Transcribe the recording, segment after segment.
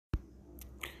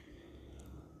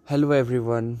Hello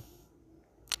everyone.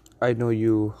 I know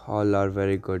you all are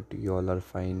very good, you all are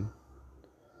fine.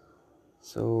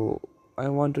 So, I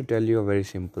want to tell you a very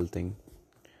simple thing.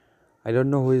 I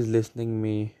don't know who is listening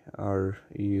me or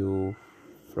you,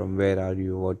 from where are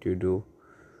you, what you do.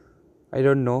 I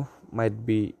don't know, might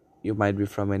be you might be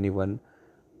from anyone,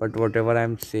 but whatever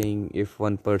I'm saying, if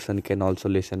one person can also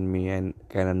listen me and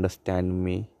can understand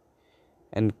me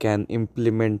and can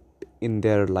implement in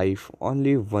their life,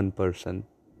 only one person,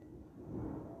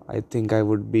 I think I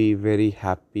would be very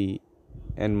happy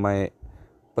and my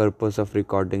purpose of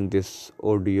recording this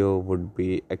audio would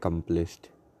be accomplished.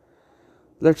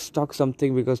 Let's talk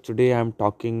something because today I'm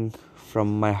talking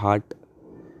from my heart.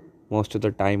 Most of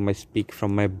the time I speak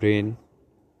from my brain,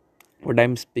 but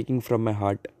I'm speaking from my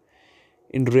heart.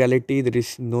 In reality, there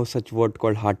is no such word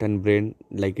called heart and brain,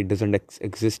 like it doesn't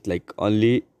exist. Like,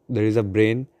 only there is a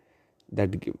brain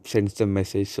that sends the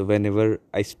message. So whenever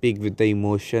I speak with the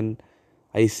emotion,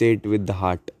 I say it with the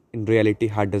heart. In reality,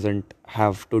 heart doesn't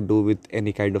have to do with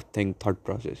any kind of thing, thought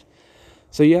process.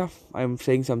 So yeah, I'm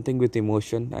saying something with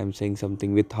emotion, I'm saying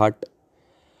something with heart.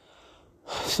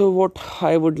 So what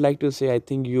I would like to say, I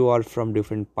think you are from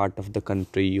different part of the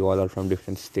country, you all are from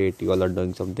different state, you all are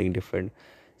doing something different.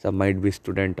 Some might be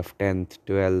student of 10th,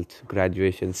 12th,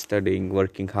 graduation, studying,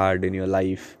 working hard in your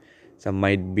life. Some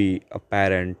might be a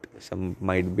parent, some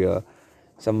might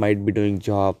be doing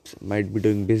jobs, might be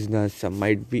doing business, some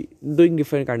might be doing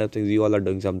different kind of things. You all are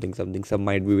doing something. Some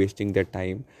might be wasting their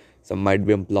time, some might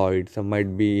be employed, some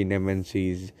might be in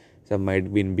MNCs, some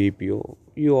might be in BPO.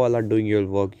 You all are doing your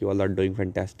work, you all are doing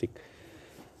fantastic.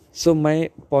 So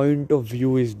my point of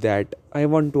view is that I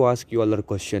want to ask you all a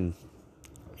question.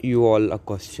 You all a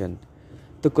question.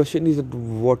 The question is that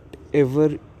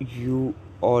whatever you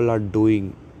all are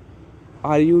doing,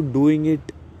 are you doing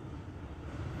it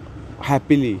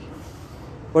happily?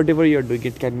 Whatever you're doing,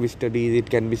 it can be studies, it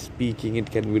can be speaking,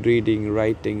 it can be reading,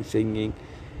 writing, singing.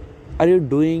 Are you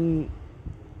doing,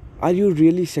 are you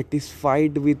really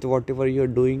satisfied with whatever you're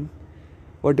doing?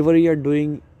 Whatever you're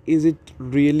doing, is it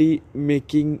really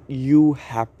making you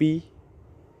happy?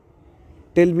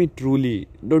 Tell me truly,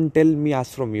 don't tell me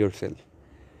ask from yourself.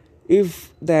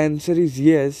 If the answer is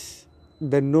yes,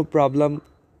 then no problem,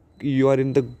 you are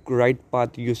in the right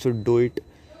path, you should do it.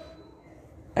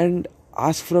 And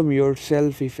ask from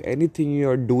yourself if anything you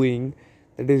are doing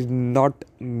that is not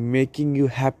making you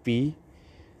happy,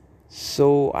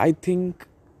 so I think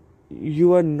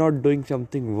you are not doing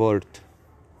something worth.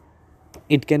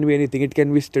 It can be anything, it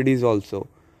can be studies also.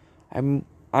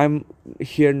 I'm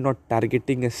here not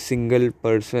targeting a single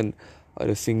person or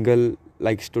a single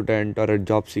like student or a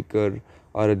job seeker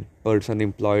or a person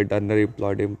employed,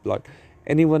 underemployed, employed.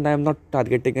 Anyone, I'm not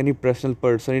targeting any personal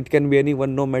person. It can be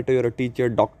anyone, no matter you're a teacher,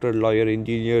 doctor, lawyer,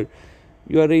 engineer.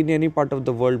 You are in any part of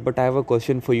the world, but I have a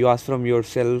question for you. Ask from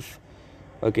yourself.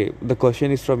 Okay, the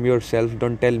question is from yourself.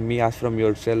 Don't tell me, ask from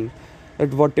yourself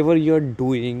that whatever you're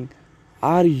doing,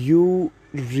 are you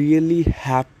really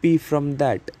happy from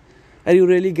that? Are you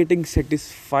really getting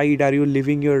satisfied? Are you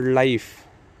living your life?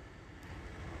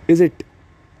 Is it?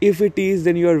 If it is,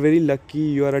 then you are very lucky.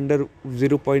 You are under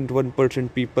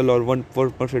 0.1% people or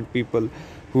 1% people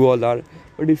who all are.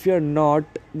 But if you are not,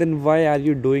 then why are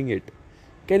you doing it?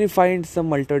 Can you find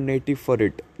some alternative for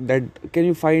it? That can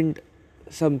you find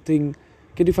something?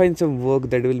 Can you find some work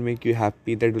that will make you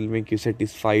happy? That will make you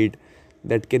satisfied?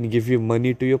 That can give you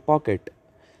money to your pocket?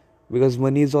 Because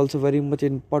money is also very much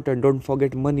important. Don't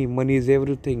forget money. Money is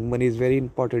everything. Money is very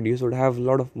important. You should have a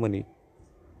lot of money.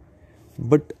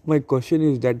 But my question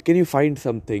is that can you find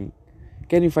something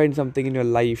in your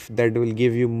life that will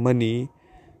give you money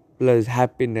plus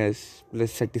happiness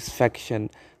plus satisfaction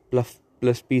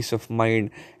plus peace of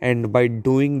mind? And by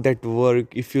doing that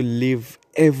work, if you live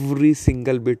every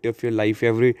single bit of your life,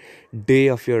 every day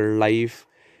of your life,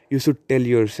 you should tell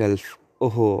yourself,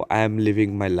 oh, I am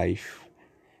living my life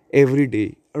every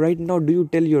day. Right now, do you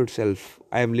tell yourself,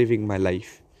 I am living my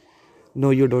life? No,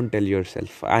 you don't tell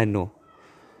yourself.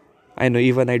 I know,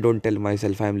 even I don't tell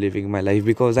myself I'm living my life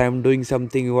because I'm doing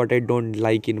something what I don't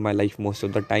like in my life most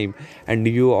of the time, and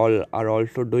you all are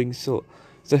also doing so.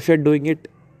 So if you're doing it,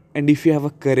 and if you have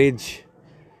a courage,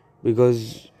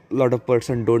 because a lot of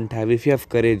person don't have, if you have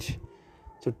courage,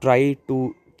 so try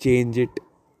to change it.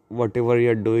 Whatever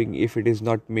you're doing, if it is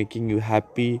not making you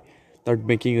happy, not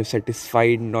making you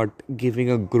satisfied, not giving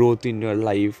a growth in your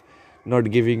life, not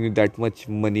giving you that much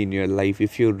money in your life,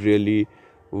 if you really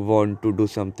want to do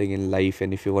something in life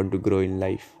and if you want to grow in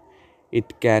life,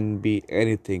 it can be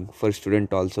anything. For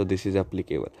student also this is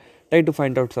applicable. Try to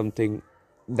find out something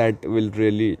that will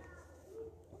really,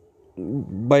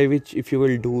 by which if you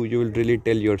will do, you will really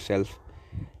tell yourself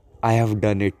I have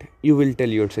done it. You will tell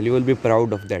yourself, you will be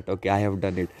proud of that. Okay, I have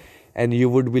done it. And you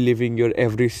would be living your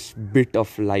every bit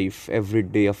of life, every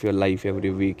day of your life,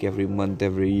 every week, every month,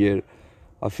 every year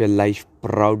of your life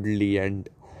proudly and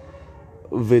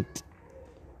with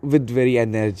very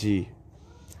energy.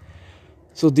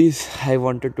 So this I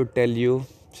wanted to tell you.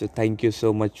 So thank you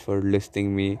so much for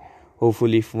listening me.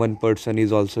 Hopefully if one person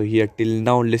is also here till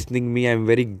now listening me, I'm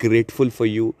very grateful for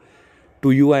you.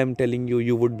 To you I am telling you,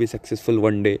 you would be successful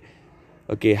one day.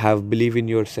 Okay, have believe in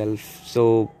yourself.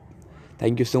 So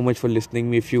thank you so much for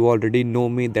listening me. If you already know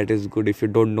me, that is good. If you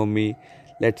don't know me,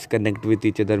 let's connect with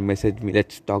each other, message me,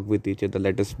 let's talk with each other,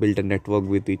 let us build a network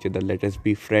with each other, let us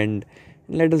be friend,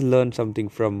 and let us learn something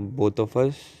from both of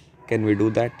us. Can we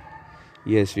do that?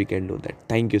 Yes, we can do that.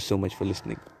 Thank you so much for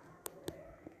listening.